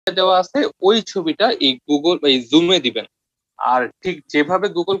দেওয়া আছে ওই ছবিটা এই গুগল এই জুমে দিবেন। আর ঠিক যেভাবে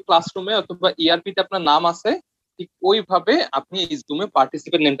গুগল ক্লাসরুমে অথবা ইআরপি তে আপনার নাম আছে, ঠিক ওইভাবে আপনি এই জুমে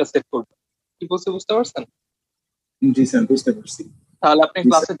পার্টিসিপেন্ট নেমটা সেট করবেন। কি বলতে বুঝতে পারছেন? জি স্যার, বুঝতে পারছি। তাহলে আপনি জি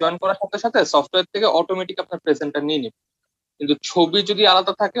স্যার। ক্লাসে জয়েন করার সাথে সাথে সফটওয়্যার থেকে অটোমেটিক আপনার প্রেজেন্টটা নিয়ে নেবে। কিন্তু ছবি যদি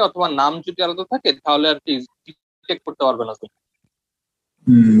আলাদা থাকে অথবা নাম যদি আলাদা থাকে তাহলে আর কি ডিটেক্ট করতে পারবে না তুমি।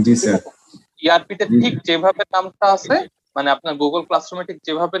 জি ঠিক স্যার। আছে? ইআরপি তে জি ঠিক যেভাবে নামটা আছে, মানে আপনার গুগল ক্লাসরুমে ঠিক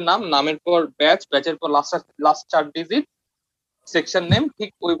যেভাবে নাম, নামের পর ব্যাচ, ব্যাচের পর লাস্ট 4 ডিজিট, সেকশন নেম, ঠিক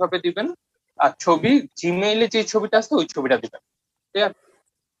ওইভাবে দিবেন। আর ছবি জিমেইলে যে ছবিটা আছে ওই ছবিটা দিবেন। ক্লিয়ার?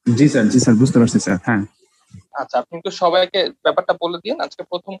 জি স্যার, জি স্যার, বুঝতে পারছি স্যার। হ্যাঁ আচ্ছা, আপনি একটু সবাইকে ব্যাপারটা বলে দিন। আজকে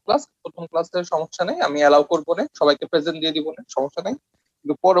প্রথম ক্লাসের সমস্যা নেই, আমি অ্যালাউ করবো না, সবাইকে প্রেজেন্ট দিয়ে দিব না, সমস্যা নেই।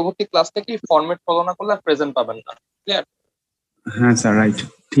 কিন্তু পরবর্তী ক্লাস থেকে ফরম্যাট ফলো না করলে প্রেজেন্ট পাবেন না। ক্লিয়ার? হ্যাঁ স্যার, রাইট।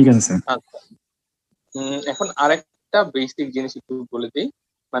 ঠিক আছে স্যার। আচ্ছা, এখন আরেকটা বেসিক জিনিস একটু বলে দিই।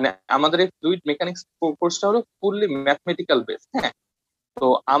 মানে আমাদের এই ফ্লুইড মেকানিক্স কোর্সটা হলো ফুললি ম্যাথমেটিক্যাল বেস। হ্যাঁ, তো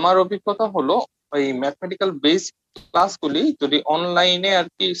আমার অভিজ্ঞতা হলো ওই ম্যাথমেটিক্যাল বেস ক্লাসগুলি যদি অনলাইনে আর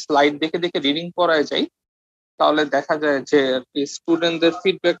কি স্লাইড দেখে দেখে রিডিং করায় যায়, তাহলে দেখা যায় যে আর কি স্টুডেন্টদের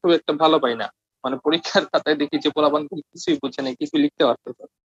ফিডব্যাক খুব একটা ভালো পাই না। মানে পরীক্ষার খাতায় দেখি যে পোলাপান কিছুই বুঝে না, কিছু লিখতে পারতেছে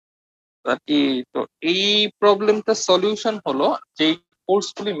না। তো আর কি, তো এই প্রবলেমটা সলিউশন হলো যে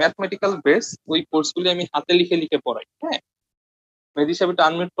কোর্সগুলি ম্যাথমেটিক্যাল বেস, ওই কোর্সগুলি আমি হাতে লিখে লিখে পড়াই। হ্যাঁ, মেহেদী সাহেব একটু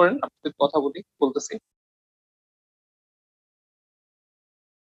আনমিউট করেন, আপনাদের কথা বলতেছি।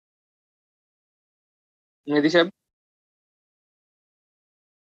 মেহেদী সাহেব,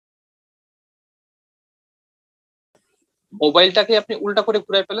 মোবাইলটাকে আপনি উল্টা করে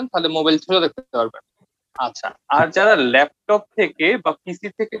ঘুরাই ফেলেন, তাহলে মোবাইল ছেড়ে দেখতে পারবেন। আচ্ছা, আর যারা ল্যাপটপ থেকে বা পিসি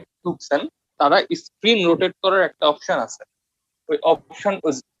থেকে ঢুকছেন, তারা স্ক্রিন রোটেট করার একটা অপশন আছে।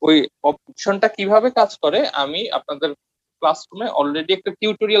 ওই অপশনটা কিভাবে কাজ করে আমি আপনাদের ক্লাসরুমে অলরেডি একটা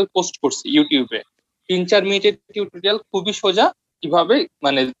টিউটোরিয়াল পোস্ট করছি ইউটিউবে। 3-4 মিনিটের টিউটোরিয়াল, খুবই সোজা, কিভাবে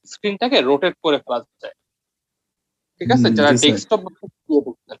মানে স্ক্রিনটাকে রোটেট করে ফেলা যায়। ঠিক আছে, যারা জি স্যার। ডেস্কটপ দিয়ে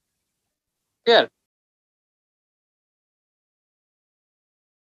ঢুকছেন। ক্লিয়ার?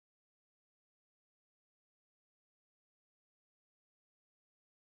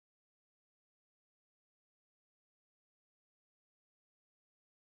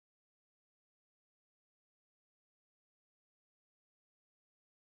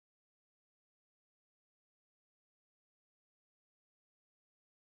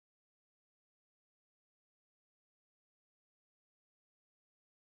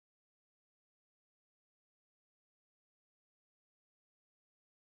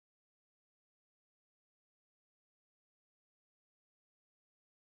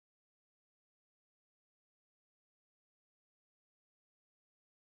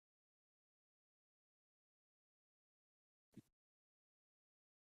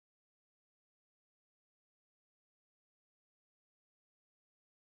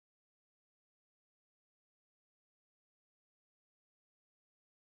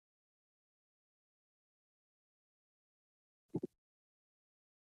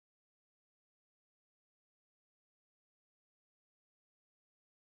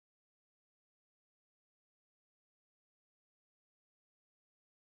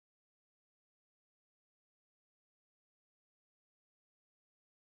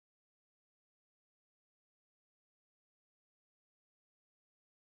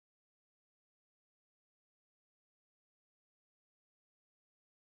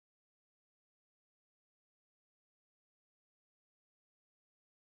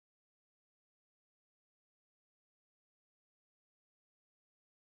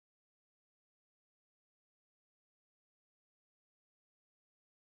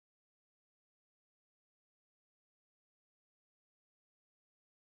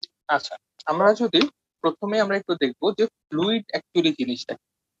 আচ্ছা, আমরা যদি প্রথমে আমরা একটু দেখবো যে ফ্লুইড অ্যাকচুয়ালি জিনিসটা কি।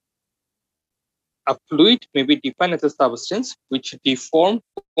 A fluid may be defined as a substance which deform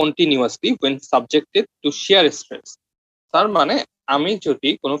continuously when subjected to shear stress. তার মানে আমি যদি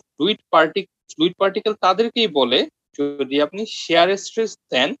কোনো ফ্লুইড পার্টিকেল তাদেরকেই বলে যদি আপনি shear স্ট্রেস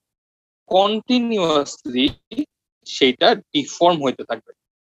দেন, কন্টিনিউয়াসলি সেটা ডিফর্ম হইতে থাকবে।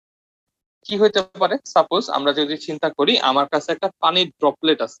 কি হইতে পারে? সাপোজ আমরা যদি চিন্তা করি আমার কাছে একটা পানির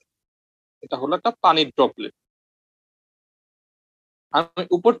ড্রপলেট আছে, এটা হলো একটা পানির ড্রপলেট। আমি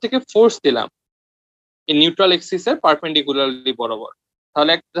উপর থেকে ফোর্স দিলাম এই নিউট্রাল এক্সিস এর পারপেন্ডিকুলারলি বরাবর,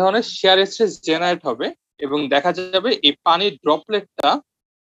 তাহলে এক ধরনের shear স্ট্রেস জেনারেট হবে এবং দেখা যাবে এই পানির ড্রপলেটটা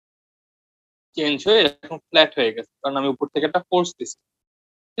চেঞ্জ হয়ে এরকম ফ্ল্যাট হয়ে গেছে, কারণ আমি উপর থেকে একটা ফোর্স দিচ্ছি।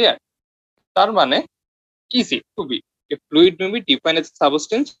 ক্লিয়ার? তার মানে easy to B A fluid may be defined age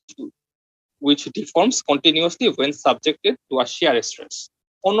substance which deforms continuously when subjected to a shear stress.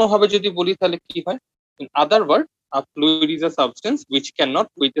 অন্যভাবে যদি বলি তাহলে কি হয়, in other word a fluid is a substance which can not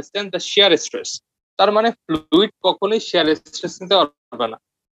withstand the shear stress. তার মানে fluid কখনোই shear stress নিতে পারবে না।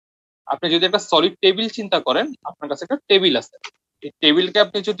 আপনি যদি একটা সলিড টেবিল চিন্তা করেন, আপনার কাছে একটা টেবিল আছে, এই টেবিলকে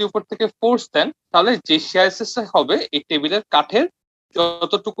আপনি যদি উপর থেকে ফোর্স দেন, তাহলে যে শিয়ার স্ট্রেসটা হবে এই টেবিলের কাঠের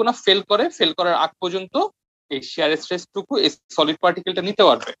যতটুকু না ফেল করার আগ পর্যন্ত এই শিয়ার স্ট্রেস টুকু এই সলিড পার্টিকেলটা নিতে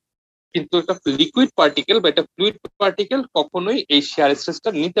পারবে। কিন্তু একটা লিকুইড পার্টিকেল বা একটা ফ্লুইড পার্টিকেল কখনোই এই শিয়ার স্ট্রেসটা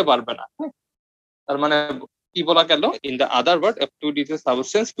নিতে পারবে না। তার মানে কি বলা গেল, in the other word A fluid is a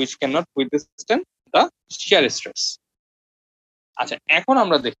substance which can not withstand the shear stress. আচ্ছা, এখন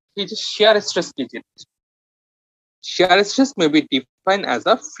আমরা দেখি যে শিয়ার স্ট্রেস কি জিনিস। Shear stress may be defined as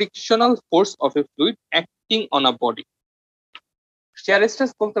a frictional force of A fluid acting on a body. Shear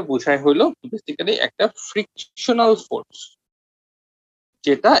stress বলতে বোঝায় হলো বেসিক্যালি একটা ফ্রিকশনাল ফোর্স,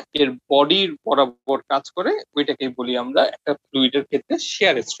 যেটা এর বডির বরাবর কাজ করে, ওইটাকেই বলি আমরা একটা ফ্লুইডের ক্ষেত্রে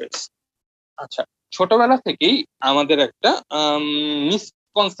শিয়ার স্ট্রেস। আচ্ছা, ছোটবেলা থেকেই আমাদের একটা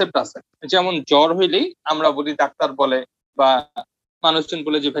মিসকনসেপ্ট আছে, যেমন জ্বর হইলেই আমরা বলি, ডাক্তার বলে বা মানুষজন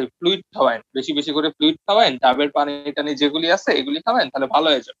বলে যে ভাই ফ্লুইড খাওয়ান, বেশি বেশি করে ফ্লুইড খাওয়ান, ডাবের পানি টানি যেগুলি আছে এগুলি খাওয়ান, তাহলে ভালো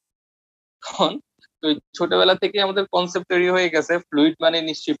হয়ে যাবে। এখন তো ছোটবেলা থেকে আমাদের কনসেপ্ট তৈরি হয়ে গেছে ফ্লুইড মানে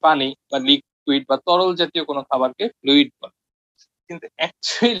নিশ্চয়ই পানি বা লিকুইড বা তরল জাতীয় কোনো খাবারকে ফ্লুইড বলে। কিন্তু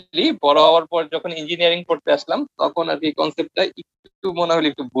অ্যাকচুয়ালি বড় হওয়ার পর যখন ইঞ্জিনিয়ারিং পড়তে আসলাম, তখন আর কি কনসেপ্টটা একটু মনে হলো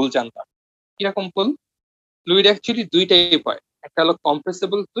একটু ভুল জানতাম। কিরকম ভুল? ফ্লুইড অ্যাকচুয়ালি দুই টাইপ হয়, একটা হলো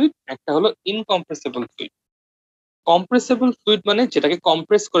কম্প্রেসিবল ফ্লুইড, একটা হলো ইনকম্প্রেসিবল ফ্লুইড। কম্প্রেসিবল ফ্লুইড মানে যেটাকে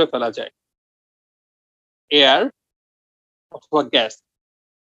কম্প্রেস করে ফেলা যায়, এয়ার অথবা গ্যাস।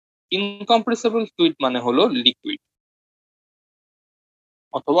 ইনকম্প্রেসিবল ফ্লুইড মানে হলো লিকুইড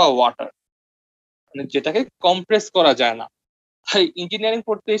অথবা ওয়াটার, মানে যেটাকে কম্প্রেস করা যায় না। তাই ইঞ্জিনিয়ারিং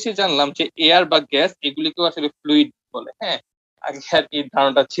পড়তে এসে জানলাম যে এয়ার বা গ্যাস এগুলিকেও আসলে ফ্লুইড বলে। হ্যাঁ, আগে আর কি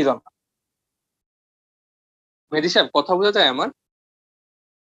ধারণাটা ছিল না। মেহেদী সাহেব, কথা বোঝা যায় আমার?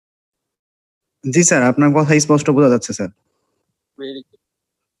 জি স্যার, আপনার কথা স্পষ্ট বোঝা যাচ্ছে স্যার। Very good.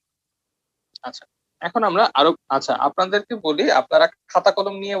 আচ্ছা, এখন আমরা আরো, আচ্ছা আপনাদেরকে বলি, আপনারা খাতা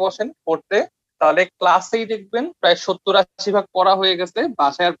কলম নিয়ে বসেন পড়তে, তাহলে ক্লাসেই দেখবেন প্রায় 70-80 ভাগ পড়া হয়ে গেছে,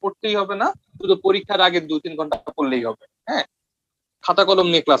 বাসায় আর পড়তেই হবে না, শুধু পরীক্ষার আগে 2-3 ঘন্টা পড়লেই হবে। হ্যাঁ, খাতা কলম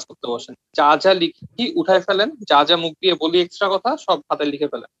নিয়ে ক্লাস করতে বসেন, যা যা লিখি উঠায় ফেলেন, যা যা মুখ দিয়ে বলি এক্সট্রা কথা সব খাতায়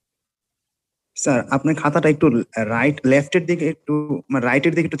লিখে ফেলেন। স্যার আপনার খাতাটা একটু লেফটের দিকে একটু, মানে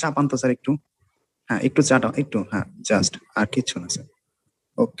রাইটের দিকে একটু চাপান তো স্যার একটু। হ্যাঁ একটু চাটা একটু, হ্যাঁ জাস্ট, আর কিচ্ছু না স্যার।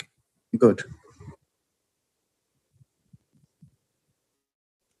 ওকে, গুড।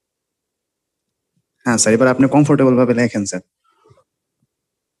 হ্যাঁ স্যার, এবার আপনি কমফোর্টেবল ভাবে লেখেন স্যার।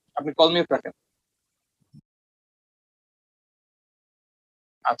 আপনি কল মিউট রাখেন।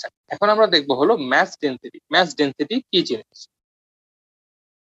 আচ্ছা, এখন আমরা দেখবো হলো ম্যাস ডেন্সিটি। ম্যাস ডেন্সিটি কি জিনিস?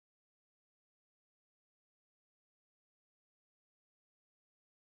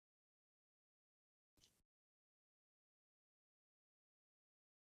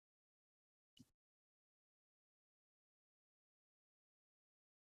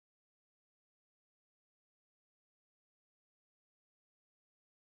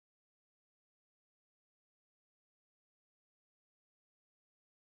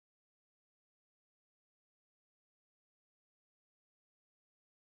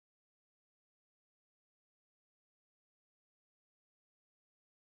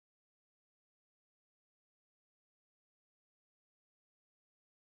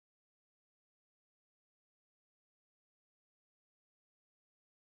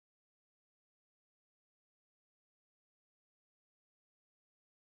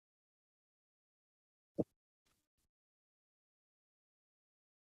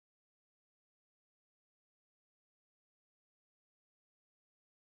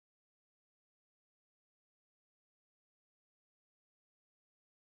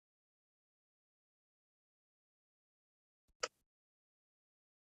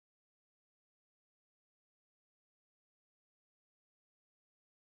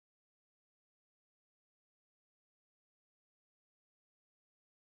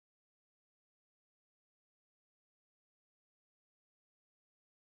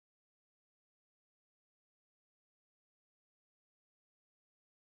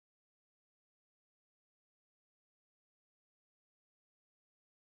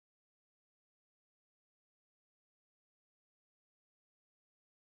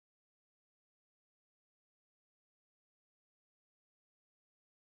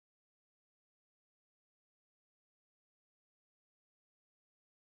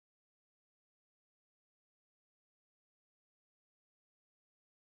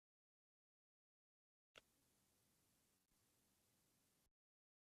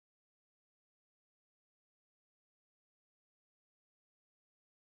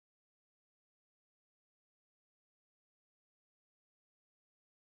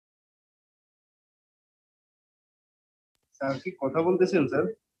 স্যার কি কথা বলতেছেন স্যার?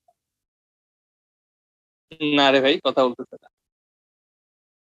 না রে ভাই, কথা বলতেছে না।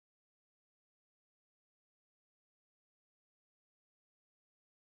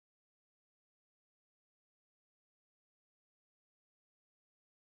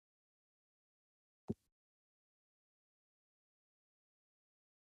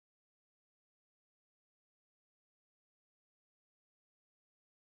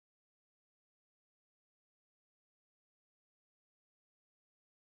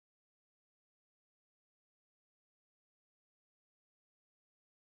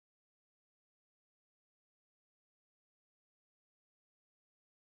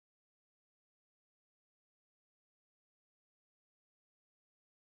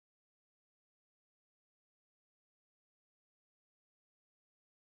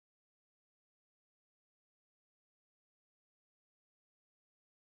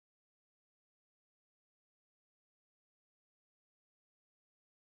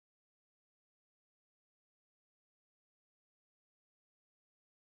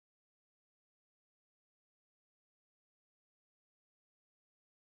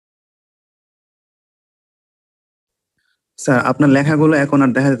 স্যার আপনার লেখাগুলো এখন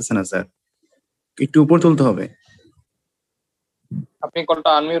আর দেখা যাচ্ছে না স্যার, একটু উপর তুলতে হবে। আপনি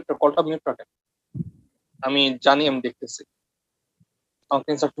কলটা মিউট রাখেন। আমি জানি, আমি দেখতেছি। আমাকে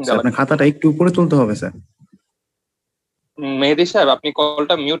ইনস্ট্রাকশন স্যার দেওয়া আপনার লাগবে। খাতাটা একটু উপরে তুলতে হবে স্যার। মেহেদী সাহেব, আপনি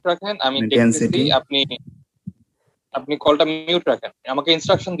কলটা মিউট রাখেন, আমি দেখতেছি। ডেনসিটি। আপনি আপনি কলটা মিউট রাখেন, আমাকে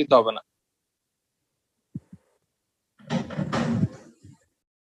ইনস্ট্রাকশন দিতে হবে না।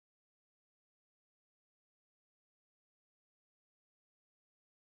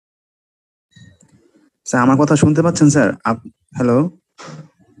 স্যার আমার কথা শুনতে পাচ্ছেন স্যার? হ্যালো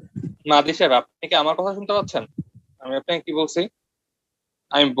মাহাদি সাহেব, আপনি কি আমার কথা শুনতে পাচ্ছেন? আমি আপনাকে কি বলছি?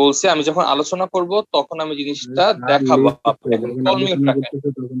 আমি বলছি আমি যখন আলোচনা করব তখন আমি জিনিসটা দেখাবো আপনাকে। এখন যখন কল মিউট আলোচনা রাখেন। করতেছে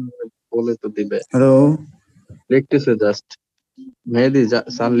তখন আমাকে বলে তো দিবে। হ্যালো লিখতেছে জাস্ট মেহেদি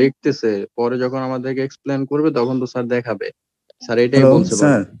স্যার লিখতেছে, পরে যখন আমাদেরকে এক্সপ্লেন করবে তখন তো স্যার দেখাবে। স্যার এটাই হ্যালো বলছে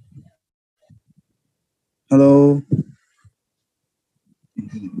স্যার, হ্যালো।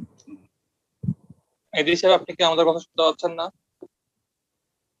 মেহেদী সাহেব, আপনি কি আমাদের কথা শুনতে পাচ্ছেন না?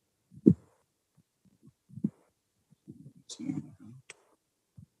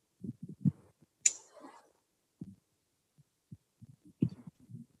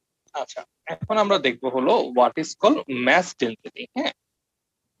 আচ্ছা, এখন আমরা দেখবো হলো what is call mass density. হ্যাঁ,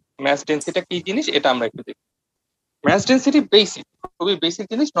 ম্যাস ডেনসিটি কি জিনিস এটা আমরা একটু দেখব। ম্যাস ডেনসিটি বেসিক, খুবই বেসিক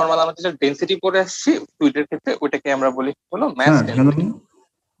জিনিস। নর্মাল আমরা যেটা ডেনসিটি পড়ে আসছি ফ্লুইডের ক্ষেত্রে, ওইটাকে আমরা বলি হলো mass sir hello. Density.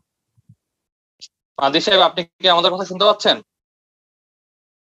 Adil সাহেব, আপনি কি আমাদের কথা শুনতে পাচ্ছেন?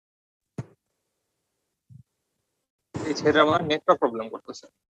 এই ছেলেটা আমার নেটওয়ার্ক প্রবলেম করতেছে।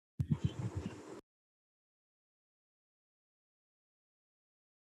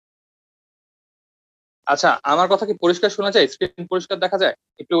 আচ্ছা, আমার কথা কি পরিষ্কার শোনা যায়? স্ক্রিন পরিষ্কার দেখা যায়?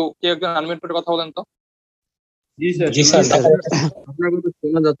 একটু কেউ একজন আনমিউট করে কথা বলেন তো। জি স্যার, জি স্যার, আপনার কথা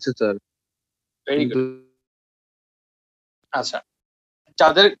শোনা যাচ্ছে স্যার, ভেরি কিন্তু গুড। আচ্ছা,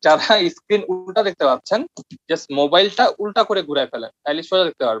 যারা স্ক্রিন উল্টা দেখতে পাচ্ছেন, জাস্ট মোবাইলটা উল্টা করে ঘুরায় ফেলেন, তাইলে সোজা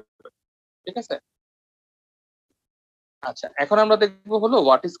দেখতে পারবেন। ঠিক আছে? আচ্ছা, এখন আমরা দেখবো হলো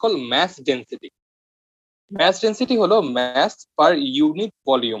what is call mass density. Mass density হলো mass per unit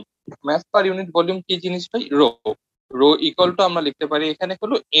volume. Mass per unit volume কি জিনিস ভাই? রো। রো ইকুয়াল টু আমরা লিখতে পারি এখানে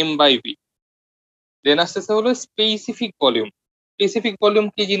হলো m/v। দেন আসতেছে হলো স্পেসিফিক ভলিউম। স্পেসিফিক ভলিউম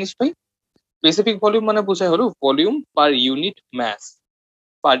কি জিনিস ভাই? স্পেসিফিক ভলিউম মানে বোঝায় হলো volume per unit mass.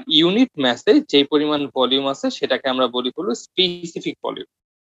 Per unit ম্যাসে যে পরিমাণ ভলিউম আছে সেটাকে আমরা বলি হলো স্পেসিফিক ভলিউম।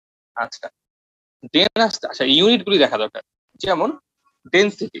 আচ্ছা, দেন আসতে আচ্ছা ইউনিট গুলি দেখা দরকার। যেমন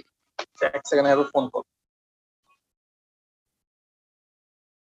ডেনসিটি। এক সেকেন্ড আগে ফোন কল।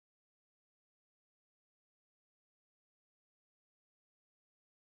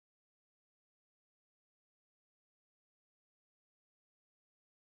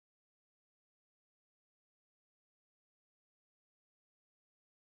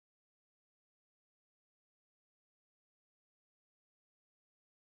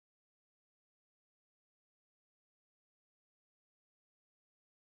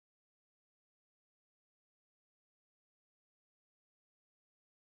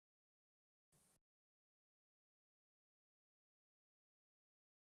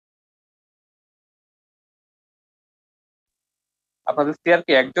 আপনাদের সিআর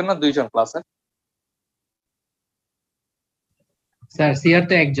কি একজন না দুইজন ক্লাসে? স্যার সিআর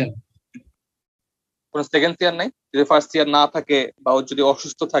তো একজন। কোন সেকেন্ড সিআর নাই? যদি ফার্স্ট সিআর না থাকে বা ও যদি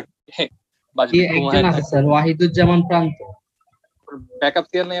অসুস্থ থাকে বা যদি একজন ঘুমায় আছে থাকে, স্যার, ওয়াহিদুজ্জামান প্রান্ত। ব্যাকআপ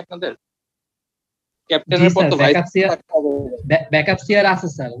সিআর নেই আপনাদের? জি ক্যাপ্টেনের পর স্যার, তো ভাইস ব্যাকআপ সিআর আছে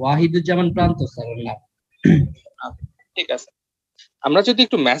স্যার, ওয়াহিদুজ্জামান প্রান্ত স্যার ওর নাম। ঠিক আছে। আমরা যদি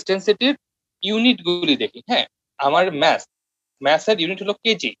একটু ম্যাস ডেনসিটির ইউনিট গুলি দেখি, হ্যাঁ, আমার ম্যাসের ইউনিট হলো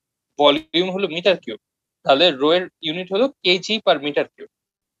কেজি, ভলিউম হলো মিটার কিউব, তাহলে রো এর ইউনিট হলো KG per metre cube.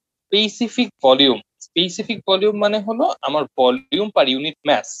 Specific volume মানে হলো আমার ভলিউম পার ইউনিট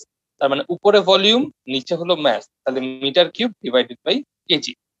ম্যাস, তার মানে উপরে ভলিউম নিচে হলো ম্যাস, তাহলে metre cube divided by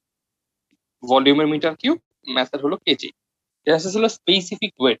KG. ভলিউমের মিটার কিউব, ম্যাসের হলো কেজি। এটা হলো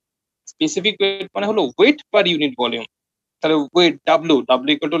স্পেসিফিক ওয়েট মানে হলো ওয়েট পার ইউনিট ভলিউম, তাহলে ওয়েট ডাব্লিউ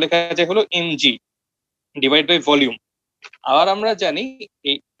ইকুয়াল টু লেখা যায় হলো এমজি ডিভাইড বাই ভলিউম। আর আমরা জানি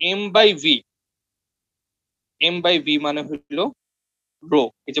এই এম বাই ভি মানে হলো রো,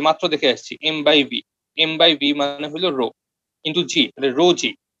 এই যে মাত্র দেখে আসছি এম বাই ভি মানে হলো রো কিন্তু জি, তাহলে রো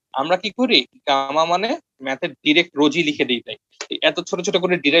জি। আমরা কি করি, গামা মানে ম্যাথের ডিরেক্ট রোজি লিখে দিই, তাই এত ছোট ছোট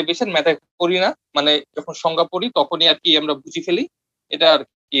করে ডিরাইভেশন ম্যাথে করি না, মানে যখন সংজ্ঞা পড়ি তখনই আর কি আমরা বুঝি ফেলি, এটা আর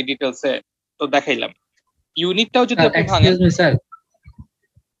কি ডিটেলসে তো দেখাইলাম। ইউনিটটাও যদি স্যার আপনি ভাঙেন, এক্সকিউজ মি স্যার,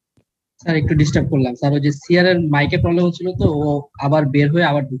 স্যার একটু ডিস্টার্ব করলাম স্যার, ওই যে সিআর এর মাইকে প্রবলেম হচ্ছিল তো, ও আবার বের হয়ে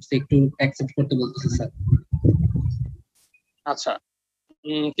আবার ঢুকছে, একটু অ্যাকসেপ্ট করতে বলতেছে স্যার। আচ্ছা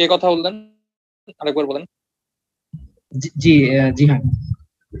কে কথা বললেন আরেকবার বলেন। জি জি হ্যাঁ।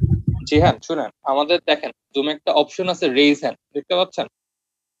 জি হ্যাঁ, শুনেন, আমাদের দেখেন জুমে একটা অপশন আছে রেইজ হ্যান্ড, দেখতে পাচ্ছেন?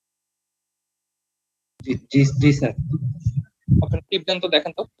 জি জি জি স্যার। আপনি টিপ দেন তো,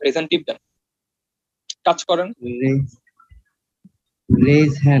 দেখেন তো, রেইজ হ্যান্ড টিপ দেন, টাচ করেন।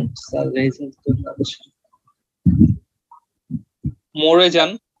 Raise hand sir, raise hand তো মোড়ে যান,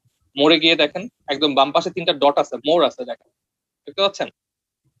 মোড়ে গিয়ে দেখেন একদম বাম পাশে 3টা ডট আছে, মোড় আছে, দেখেন, দেখতে পাচ্ছেন?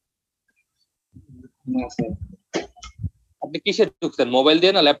 না স্যার। আপনি কিসে ঢুকছেন, মোবাইল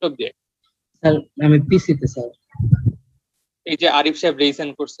দিয়ে না ল্যাপটপ দিয়ে? স্যার আমি পিসিতে স্যার। এই যে আরিফ সাহেব রেইজ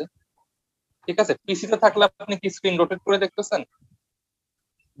হ্যান্ড করছে, ঠিক আছে, পিসিতে থাকলে আপনি কি স্ক্রিন রোটেট করে দেখতেছেন?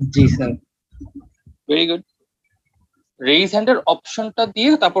 জি স্যার। Very good. রেইজ হ্যান্ডের অপশনটা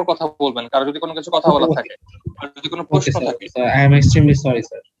দিয়ে তারপর কথা বলবেন, কারো যদি কোনো কিছু কথা বলা থাকে, আর যদি কোনো ওকে প্রশ্ন স্যার, থাকে। I am extremely sorry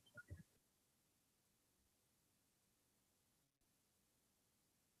sir.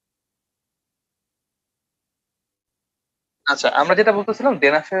 আচ্ছা, আমরা যেটা বলতেছিলাম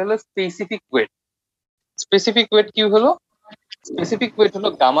দেন আসলে হলো স্পেসিফিক ওয়েট কি হলো? স্পেসিফিক ওয়েট হলো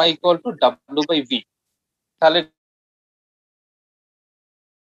gamma equal to W by V, তাহলে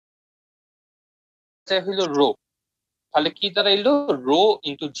হইলো রো, তাহলে কি দাঁড়াইলো, রো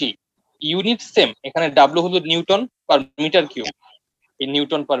ইন্টু জি। ইউনিট সেম, এখানে ডাব্লিউ হলো নিউটন পার মিটার কিউব, এই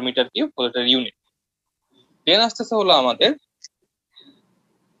নিউটন পার মিটার কিউব হলো এটার ইউনিট। দেন আসতেছে হলো আমাদের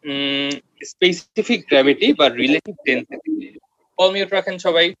স্পেসিফিক গ্র্যাভিটি বা রিলেটিভ ডেনসিটি। কল মিউট রাখেন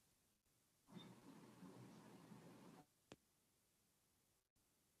সবাই।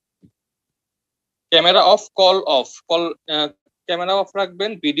 Camera off, call camera off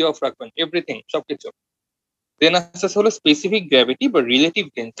রাখবেন, ভিডিও অফ রাখবেন, এভরিথিং, সবকিছু। দেন আসতেছে হলো স্পেসিফিক গ্র্যাভিটি বা রিলেটিভ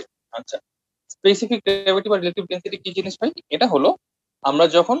ডেনসিটি। আচ্ছা, স্পেসিফিক গ্র্যাভিটি বা রিলেটিভ ডেনসিটি কি জিনিস ভাই? এটা হলো আমরা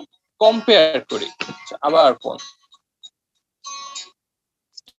যখন কম্পেয়ার করি। আচ্ছা, আবার ফোন,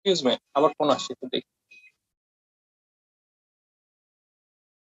 এক্সকিউজ মি, আবার ফোন আসছে, একটু দেখি।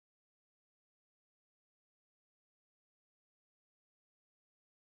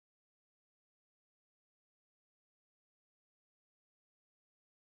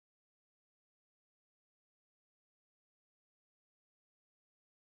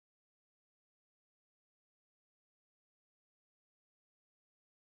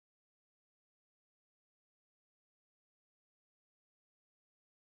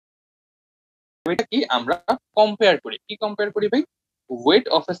 এটা কি আমরা কম্পেয়ার করি, কি কম্পেয়ার করি ভাই? Weight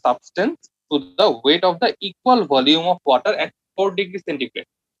of A substance to the weight of the equal volume of water at 4 degree centigrade.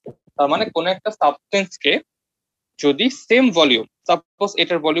 তার মানে কোন একটা সাবস্টেন্সকে যদি সেম ভলিউম, সাপোজ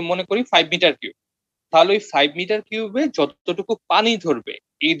এটার ভলিউম মনে করি 5 মিটার কিউব, তাহলে ওই 5 মিটার কিউবে যতটুকু পানি ধরবে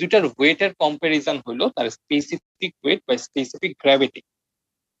এই দুটার ওয়েটের কম্পারিজন হলো তার স্পেসিফিক ওয়েট বা স্পেসিফিক গ্র্যাভিটি।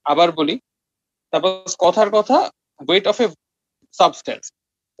 আবার বলি, সাপোজ কথার কথা, ওয়েট অফ এ সাবস্টেন্স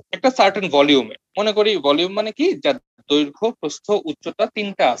একটা সার্টেন ভলিউমে, মনে করি ভলিউম মানে কি, যার দৈর্ঘ্য প্রস্থ উচ্চতা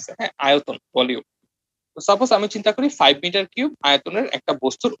 3টা আছে, হ্যাঁ, আয়তন ভলিউম। সাপোজ আমি চিন্তা করি 5 মিটার কিউব আয়তনের একটা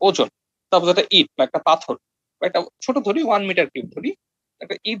বস্তুর ওজন, সাপোজ একটা ইট বা একটা পাথর, বা একটা ছোট ধরি 1 মিটার কিউব ধরি,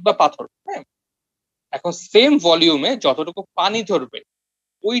 একটা ইট বা পাথর, হ্যাঁ। এখন সেম ভলিউমে যতটুকু পানি ধরবে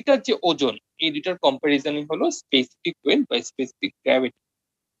ওইটার যে ওজন, এই দুটার কম্পারিজনই হলো স্পেসিফিক ওয়েট বা স্পেসিফিক গ্র্যাভিটি।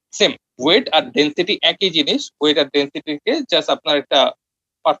 সেম ওয়েট আর ডেন্সিটি একই জিনিস, ওয়েট আর ডেন্সিটিকে জাস্ট আপনার একটা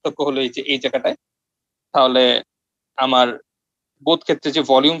পার্থক্য হলো এই যে এই জায়গাটায়। তাহলে আমার বোধ ক্ষেত্রে যে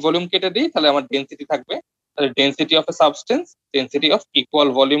ভলিউম ভলিউম কেটে দিই, তাহলে আমার ডেন্সিটি থাকবে, তাহলে density of A substance, density of equal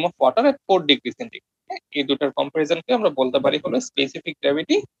volume of water at 4 degree centigrade. এই দুটার কম্পারিজনকে আমরা বলতে পারি হলো স্পেসিফিক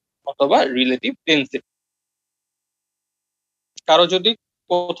গ্র্যাভিটি অথবা রিলেটিভ ডেনসিটি। কারো যদি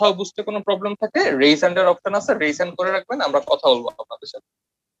কোথাও বুঝতে কোনো প্রবলেম থাকে রেইজ হ্যান্ডের অপশন আছে, রেইজ হ্যান্ড করে রাখবেন, আমরা কথা বলবো আপনাদের সাথে।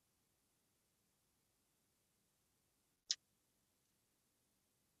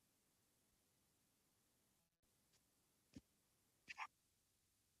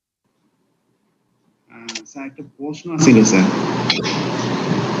 স্যার একটা প্রশ্ন ছিল স্যার,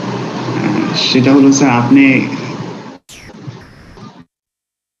 সেটা হলো স্যার আপনি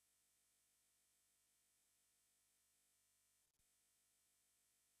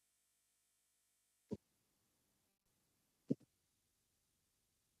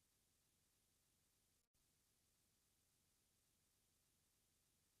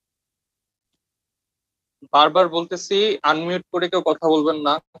বারবার বলতেছি আনমিউট করে কেউ কথা বলবেন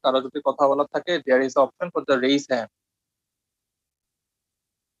না, কারো যদি কথা বলার থাকে there is option for the raise hand.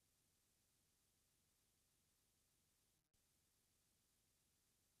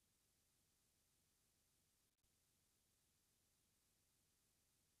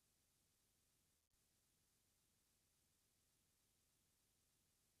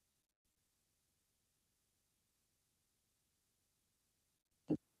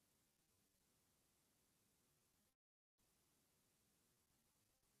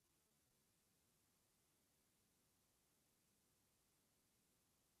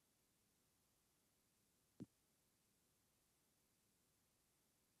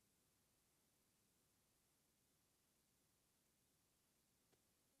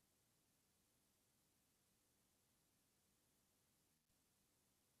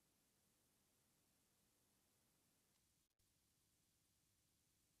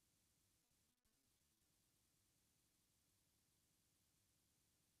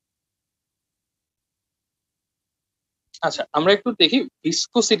 আচ্ছা, আমরা একটু দেখি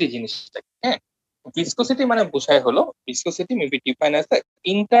ভিসকোসিটি জিনিসটা। হ্যাঁ, ভিসকোসিটি মানে বোঝায় হলো, viscosity may be define as the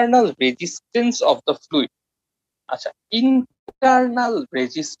internal resistance of the fluid. আচ্ছা, ইন্টারনাল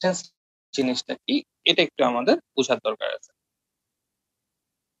রেজিস্ট্যান্স জিনিসটা কি, এটা একটু আমাদের বোঝার দরকার আছে।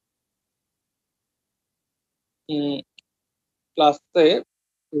 ক্লাসে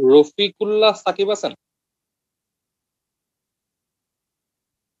রফিকুল্লাহ সাকিব আছেন?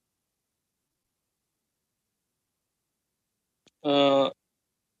 আহ,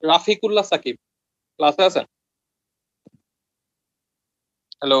 রাফিকুল্লাহ সাকিব ক্লাসে আছেন?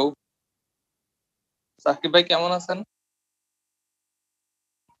 হ্যালো সাকিব ভাই, কেমন আছেন?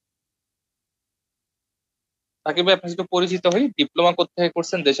 সাকিব ভাই, আপনার একটু পরিচিত হই, ডিপ্লোমা কোথায়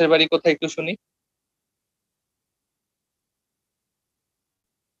করছেন, দেশের বাড়ি কোথায় একটু শুনি।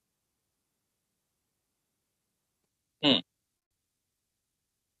 হুম,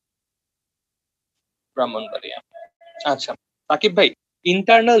 ব্রাহ্মণবাড়িয়া। আচ্ছা সাকিব ভাই,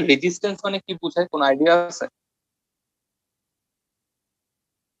 ইন্টারনাল রেজিস্ট্যান্স মানে কি বোঝায়, কোন আইডিয়া আছে?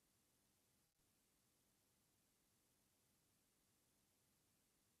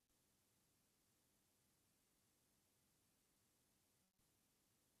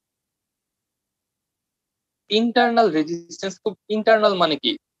 ইন্টারনাল রেজিস্ট্যান্স, খুব ইন্টারনাল মানে কি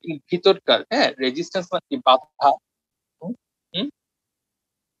ভিতরকার, হ্যাঁ, রেজিস্ট্যান্স মানে কি বাধা। হুম, হুম।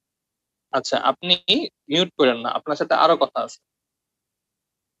 আচ্ছা, আপনি মিউট করেন না, আপনার সাথে আরো কথা আছে।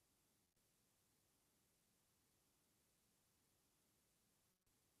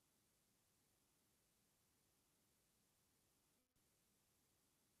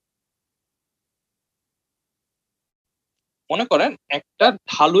 মনে করেন একটা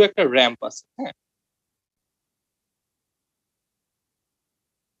ঢালু একটা র্যাম্প আছে, হ্যাঁ,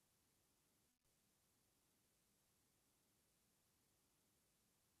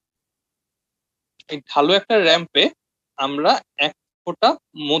 এই ঢালু একটা র্যাম্পে আমরা এক ফোঁটা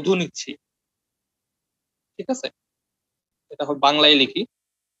মধু নিচ্ছি, ঠিক আছে? এটা বাংলায় লিখি,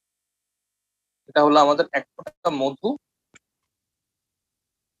 এটা হলো আমাদের এক ফোঁটা মধু,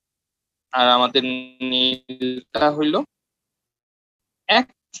 আর আমাদের নীলটা হইলো এক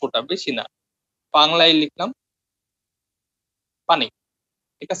ফোঁটা, বেশি না, বাংলায় লিখলাম পানি।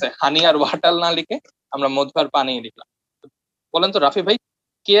 ঠিক আছে, হানি আর ওয়াটার না লিখে আমরা মধু আর পানি লিখলাম। বলেন তো রাফি ভাই,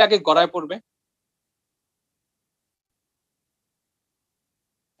 কে আগে গড়ায় পড়বে?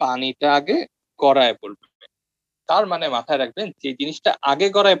 পানিটা আগে গড়ায় পড়বে। তার মানে মাথায় রাখবেন যে জিনিসটা আগে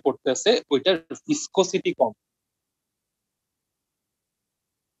গড়ায় পড়তেছে ওইটার ভিসকোসিটি কম।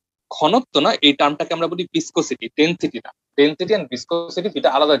 ঘনত্ব না, এই টার্মটাকে আমরা বলি ভিসকোসিটি, ডেনসিটি না। ডেনসিটি এন্ড ভিসকোসিটি দুইটা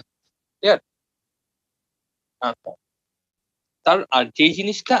আলাদা। ক্লিয়ার? আচ্ছা, তার আর যে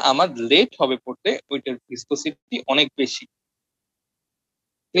জিনিসটা আমার লেট হবে পড়তে ওইটার ভিসকোসিটি অনেক বেশি।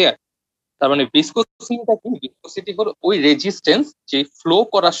 ক্লিয়ার? তার মানে ভিসকোসিটিটা কি? ভিসকোসিটি হলো ওই রেজিস্ট্যান্স যে ফ্লো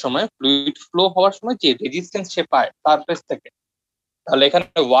করার সময়, ফ্লুইড ফ্লো হওয়ার সময় যে রেজিস্ট্যান্স সে পায় সারফেস থেকে। তাহলে এখানে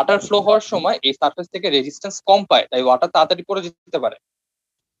ওয়াটার ফ্লো হওয়ার সময় এই সারফেস থেকে রেজিস্ট্যান্স কম পায়, তাই ওয়াটার তাড়াতাড়ি পড়ে যেতে পারে।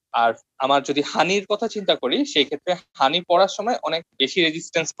 আর আমার যদি হানির কথা চিন্তা করি, সেই ক্ষেত্রে হানি পড়ার সময় অনেক বেশি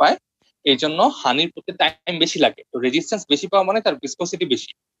রেজিস্ট্যান্স পায়, এই জন্য হানির প্রতি টাইম বেশি লাগে। তো রেজিস্ট্যান্স বেশি পাওয়া মানে তার ভিসকোসিটি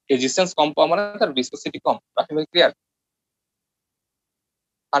বেশি, রেজিস্ট্যান্স কম পাওয়া মানে তার ভিসকোসিটি কম। রাকিব ভাই ক্লিয়ার?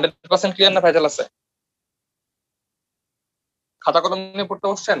 100% ক্লিয়ার না ভেজাল আছে? খাতা কলম নিয়ে পড়তে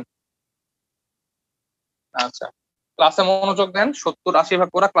বসছেন? আচ্ছা, ক্লাসে মনোযোগ দেন, 70-80 ভাগ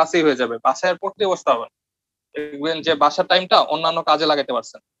করা ক্লাসেই হয়ে যাবে, বাসায় আর পড়তে বসতে হবে না। দেখবেন যে বাসার টাইমটা অন্যান্য কাজে লাগাতে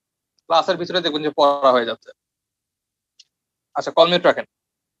পারছেন, ক্লাসের ভিতরে দেখবেন যে পড়া হয়ে যাচ্ছে। আচ্ছা, কল মিউট রাখেন।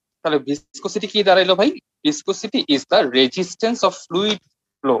 তাহলে ভিসকোসিটি কি দাঁড়াইলো ভাই? Viscosity is the resistance of fluid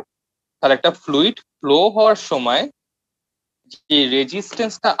flow. তাহলে একটা ফ্লুইড ফ্লো হওয়ার সময় যে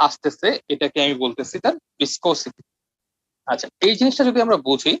রেজিস্ট্যান্সটা আসতেছে এটাকে আমি বলতেছি তার ভিসকোসিটি। আচ্ছা, এই জিনিসটা যদি আমরা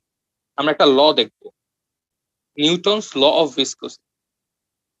বুঝি, আমরা একটা ল দেখবো, নিউটনস ল অফ ভিসকোসিটি।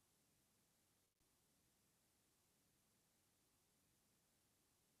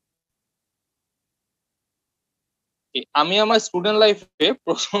 আমি আমার স্টুডেন্ট লাইফে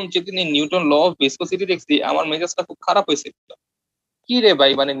প্রথম যেদিন নিউটন ল অফ ভিসকোসিটি দেখছি, আমার মেজাজটা খুব খারাপ হয়েছিল। কি রে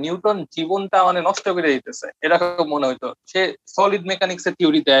ভাই, মানে নিউটন জীবনটা মানে নষ্ট করে দিতেছে এরকম মনে হইতো। সে সলিড মেকানিক্স এর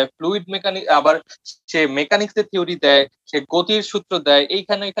থিওরি দেয়, ফ্লুইড মেকানিক, আবার সে মেকানিক্স এর থিওরি দেয়, সে গতির সূত্র দেয়,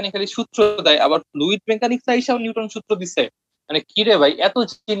 এইখানে এখানে খালি সূত্র দেয়, আবার ফ্লুইড মেকানিক্স আইসাও নিউটন সূত্র দিছে। মানে কি রে ভাই, এত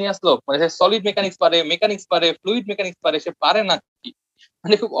জিনিয়াস লোক, মানে সে সলিড মেকানিক্স পারে, ফ্লুইড মেকানিক্স পারে, সে পারে না কি?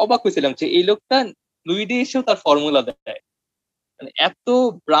 মানে খুব অবাক হয়েছিলাম যে এই লোকটা ফ্লুইডে এসেও তার ফর্মুলা দেয়, মানে এত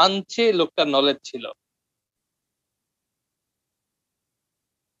ব্রাঞ্চে লোকটার নলেজ ছিল।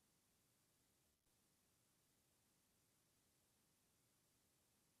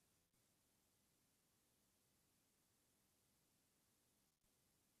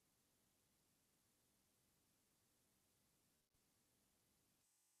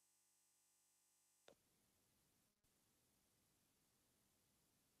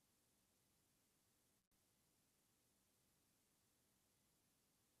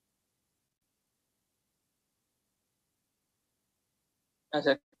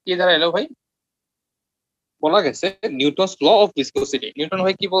 আচ্ছা, কি দাঁড়াইলো ভাই? বলা গেছে Newton's law of viscosity. Newton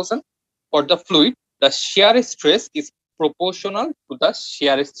ভাই কি বলছেন? For the fluid the shear stress is proportional to the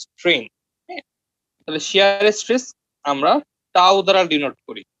shear strain. তাহলে শিয়ার স্ট্রেস আমরা টাউ দ্বারা ডিনোট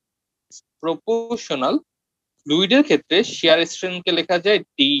করি। প্রপোর্শনাল ফ্লুইডের ক্ষেত্রে শিয়ার স্ট্রেন কে লেখা যায়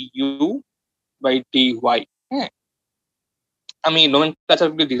D U by D Y. হ্যাঁ, আমি নোমেনক্লেচার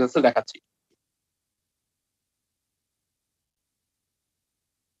গুলো ডিটেইলসে দেখাচ্ছি।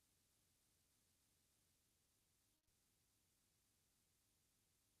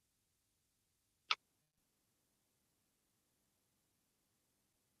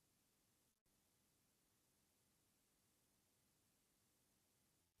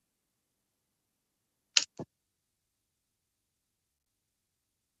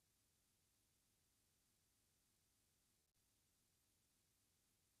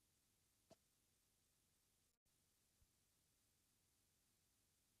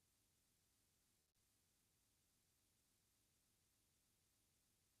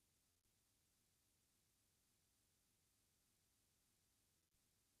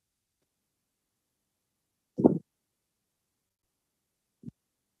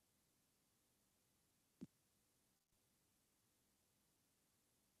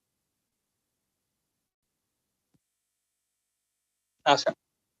 আচ্ছা,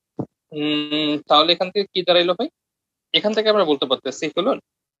 তাহলে এখান থেকে কি দাঁড়াইলো ভাই? এখান থেকে আমরা বলতে পারতেছি হলো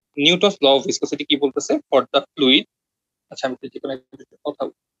নিউটনস ল অফ ভিসকোসিটি কি বলতেছে ফর দ্য ফ্লুইড। আচ্ছা, আমি যে কোনো একটা কথা,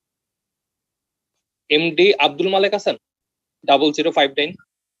 এমডি আব্দুল মালেক আছেন? 0059।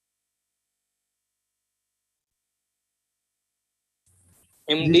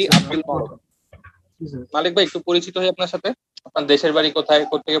 এমডি আব্দুল মালেক। মালিক ভাই, একটু পরিচিত হই আপনার সাথে। আপনার দেশের বাড়ি কোথায়,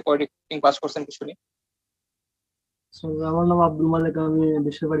 কোথেকে পলিটেকনিক পাস করছেন কি শুনি। আমার নাম আব্দুল মালিক, আমি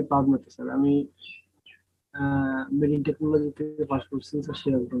দেশের বাড়ি পাবনাতে স্যার। আমি মেরিন টেকনোলজি থেকে পাস করছি স্যার,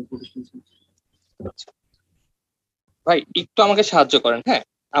 সিরাজগঞ্জ প্রতিষ্ঠান। ভাই একটু আমাকে সাহায্য করেন। হ্যাঁ,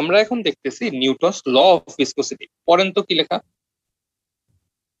 আমরা এখন দেখতেছি নিউটনস ল অফ ভিসকোসিটি, পড়েন তো কি লেখা।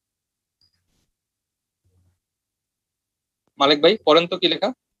 মালিক ভাই পড়েন তো কি লেখা।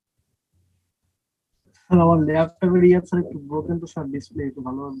 স্যার আমার ল্যাপটপের ইয়ে স্যার একটু ব্রোকেন তো স্যার, ডিসপ্লে একটু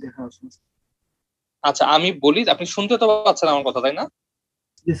ভালোভাবে দেখা যাচ্ছে না। আচ্ছা, আমি বলি, আপনি শুনতে তো পাচ্ছেন আমার কথা, তাই না?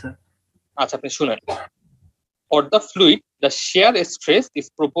 জি স্যার। আচ্ছা, আপনি শুনেন। For the fluid, the shear stress is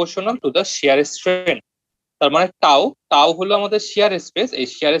proportional to the shear strain. তার মানে টাও টাও হলো আমাদের শিয়ার স্ট্রেস, এই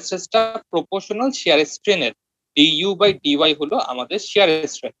শিয়ার স্ট্রেসটা proportional shear স্ট্রেনের, DU by dy হলো আমাদের শিয়ার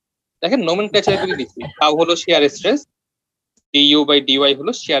স্ট্রেস। দেখেন নোমেনক্লেচার গুলি দিচ্ছি, টাও হলো shear stress, DU by dy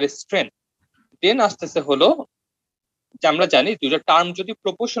হলো শিয়ার স্ট্রেন। দেন আসতেছে হলো যে আমরা জানি দুইটা টার্ম যদি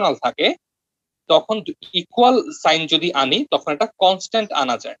প্রপোর্শনাল থাকে তখন ইকুয়াল সাইন যদি আনি তখন একটা কনস্ট্যান্ট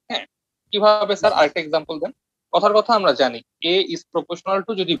আনা যায়। হ্যাঁ, কিভাবে স্যার আরেকটা এক্সাম্পল দেন? কথার কথা আমরা জানি এ ইজ প্রপোর্শনাল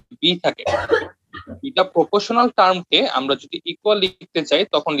টু যদি বি থাকে, এটা প্রপোর্শনাল টার্মকে আমরা যদি ইকুয়াল লিখতে চাই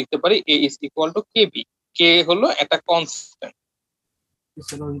তখন লিখতে পারি এ is equal to K B. কে হলো একটা কনস্ট্যান্ট।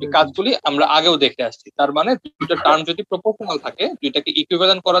 এই কাজগুলি আমরা আগেও দেখে আসছি। তার মানে দুটো টার্ম যদি প্রপোর্শনাল থাকে, দুইটাকে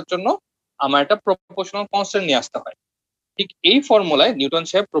ইকুইভ্যালেন্ট করার জন্য আমার একটা প্রপোর্শনাল কনস্ট্যান্ট নিয়ে আসতে হয়। ঠিক এই ফর্মুলায় নিউটন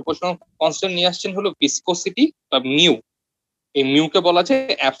সাহেব প্রপোর্শনাল কনস্ট্যান্ট নিয়ে আসছেন হলো ভিসকোসিটি বা মিউ। এই মিউকে বলা যায়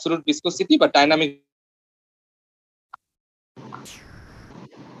অ্যাবসলিউট ভিসকোসিটি বা ডাইনামিক।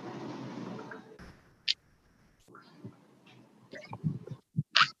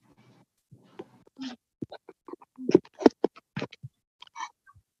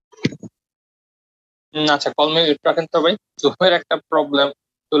 আচ্ছা, কল মিনিট রাখেন তো ভাই, জুমের একটা প্রবলেম,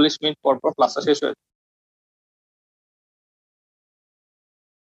 40 মিনিট পর পর ক্লাসটা শেষ হয়ে যায়।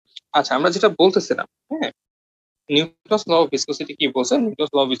 আচ্ছা, আমরা যেটা বলতেছিলাম, হ্যাঁ, নিউটনস ল অফ ভিসকোসিটি কি বলছে?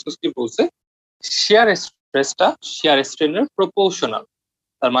 নিউটনস ল অফ ভিসকোসিটি বলছে শিয়ার স্ট্রেসটা শিয়ার স্ট্রেনের প্রপোর্শনাল।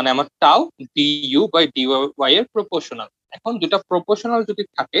 তার মানে আমার টাও ডিইউ বাই ডিওয়াই এর প্রপোর্শনাল। এখন দুটা প্রপোর্শনাল যদি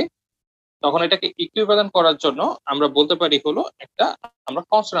থাকে তখন এটাকে ইকুইভ্যালেন্ট করার জন্য আমরা বলতে পারি হলো একটা আমরা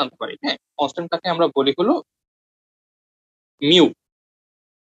কনস্ট্যান্ট আনতে পারি। হ্যাঁ, কনস্ট্যান্টটাকে আমরা বলি হলো মিউ।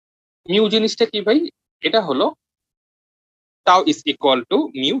 মিউ জিনিসটা কি ভাই? এটা হলো টাও is equal to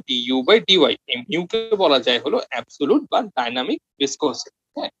mu DU by dy. এই মিউকে বলা যায় হলো অ্যাবসলিউট বা ডাইনামিক ভিসকোসিটি।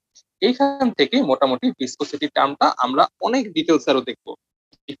 হ্যাঁ, এইখান থেকে মোটামুটি ভিসকোসিটি টার্মটা আমরা অনেক ডিটেলস আরো দেখবো।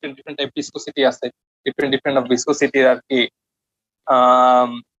 ডিফারেন্ট ডিফারেন্ট টাইপ ভিসকোসিটি আছে, ডিফারেন্ট ডিফারেন্ট অফ ভিসকোসিটির আর কি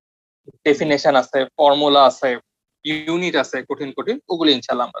ডেফিনেশন আছে, ফর্মুলা আছে, ইউনিট আছে কঠিন কঠিন, ওগুলো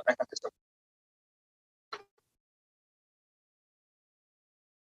ইনশাআল্লাহ আমরা দেখার চেষ্টা করব।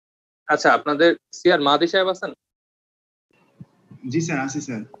 আচ্ছা, আপনাদের সিআর মাহাদি সাহেব আছেন? জি স্যার, আছি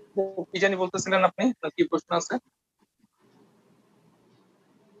স্যার। কি জানি বলতেছিলেন আপনি, আপনার কি প্রশ্ন আছে?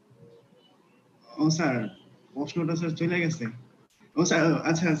 ও স্যার, প্রশ্নটা স্যার চলে গেছে। ও স্যার,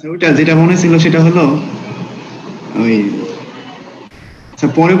 আচ্ছা আচ্ছা, ওইটা যেটা মনে ছিল সেটা হলো ওই, আচ্ছা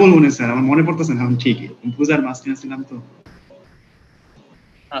পরে বলবো না স্যার, আমার মনে পড়তেছে না এখন, ঠিকই বুঝার মাঝখানে ছিলাম তো।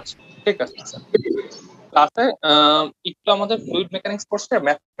 আচ্ছা, ঠিক আছে স্যার। ক্লাসে একটু আমাদের ফ্লুইড মেকানিক্স কোর্সটা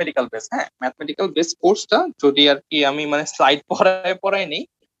ম্যাথমেটিক্যাল বেস। হ্যাঁ, ম্যাথমেটিক্যাল বেস কোর্সটা যদি আর কি আমি মানে স্লাইড পড়াই নেই,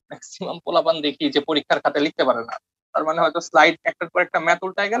 ম্যাক্সিমাম পোলাপান দেখি যে পরীক্ষার খাতে লিখতে পারে না। তার মানে হয়তো স্লাইড একটার পর একটা ম্যাথ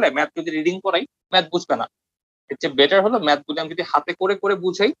উল্টায় গেলে ম্যাথ যদি রিডিং করাই ম্যাথ বুঝবে না। এর চেয়ে বেটার হলো ম্যাথ গুলি আমি যদি হাতে করে করে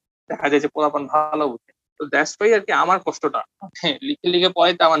বুঝাই, দেখা যায় যে পোলাপান ভালো বুঝে। তো দ্যাটস ওয়াই আর কি আমার কষ্টটা, হ্যাঁ, লিখে লিখে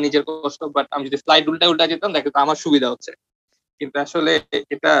পড়াইতে আমার নিজের কষ্ট, বাট আমি যদি স্লাইড উল্টা যেতাম দেখে তো আমার সুবিধা হচ্ছে। কিন্তু আসলে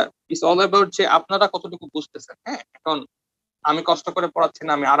এটা ইটস অল অ্যাবাউট যে আপনারা কতটুকু বুঝতেছেন। হ্যাঁ, এখন আমি কষ্ট করে পড়াচ্ছি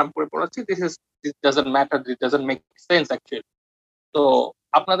না, আমি আরাম করে পড়াচ্ছি, this doesn't matter, this doesn't make sense actually. তো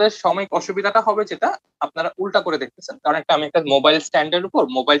আপনাদের সাময়িক অসুবিধাটা হবে যেটা আপনারা উল্টা করে দেখতেছেন, কারণ আমি একটা মোবাইল স্ট্যান্ডের উপর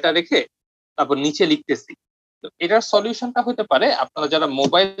মোবাইলটা রেখে তারপর নিচে লিখতেছি। তো এটার সলিউশনটা হতে পারে আপনারা যারা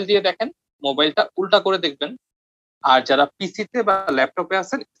মোবাইল দিয়ে দেখেন মোবাইলটা উল্টা করে দেখবেন, আর যারা পিসিতে বা ল্যাপটপে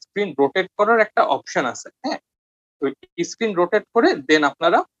আছেন স্ক্রিন রোটেট করার একটা অপশন আছে। হ্যাঁ, স্ক্রিন রোটেট করে দেন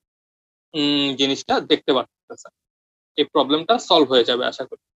আপনারা জিনিসটা দেখতে পাচ্ছেন, এই প্রবলেমটা সলভ হয়ে যাবে আশা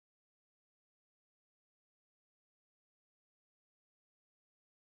করি।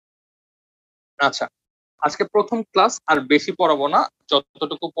 আচ্ছা, আজকে প্রথম ক্লাস, আর বেশি পড়াবো না,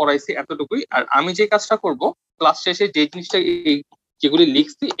 যতটুকু পড়াইছি এতটুকুই। আর আমি যে কাজটা করব, ক্লাস শেষে যে জিনিসটা যেগুলি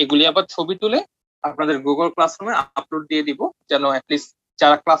লিখছি এগুলি আবার ছবি তুলে আপনাদের গুগল ক্লাসরুমে আপলোড দিয়ে দিব, যেন অ্যাটলিস্ট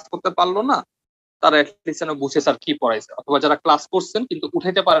যারা ক্লাস করতে পারলো না তারা অ্যাটলিস্ট যেন বুঝে স্যার কি পড়াইছে, অথবা যারা ক্লাস করছেন কিন্তু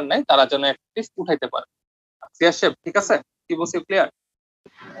উঠাইতে পারেন নাই তারা যেন অ্যাটলিস্ট উঠাইতে পারে। ঠিক আছে? কি বলছি ক্লিয়ার?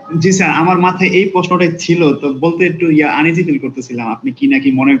 জি স্যার, আমার মাথায় এই প্রশ্নটাই ছিল, তো বলতে একটু আনইজি ফিল করতেছিলাম, আপনি কি নাকি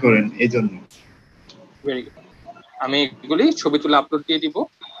মনে করেন এই জন্য। Very good. আমি এগুলি ছবি তুলে আপলোড দিয়ে দিব।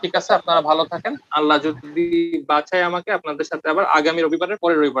 ঠিক আছে, আপনারা ভালো থাকেন। আল্লাহ যদি বাঁচায় আমাকে, আপনাদের সাথে আবার আগামী রবিবারের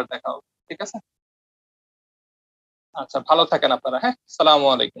পরের রবিবার দেখা হবে। ঠিক আছে? আচ্ছা, ভালো থাকেন আপনারা। হ্যাঁ, আসসালামু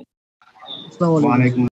আলাইকুম। আসসালামু আলাইকুম। ওয়ালাইকুম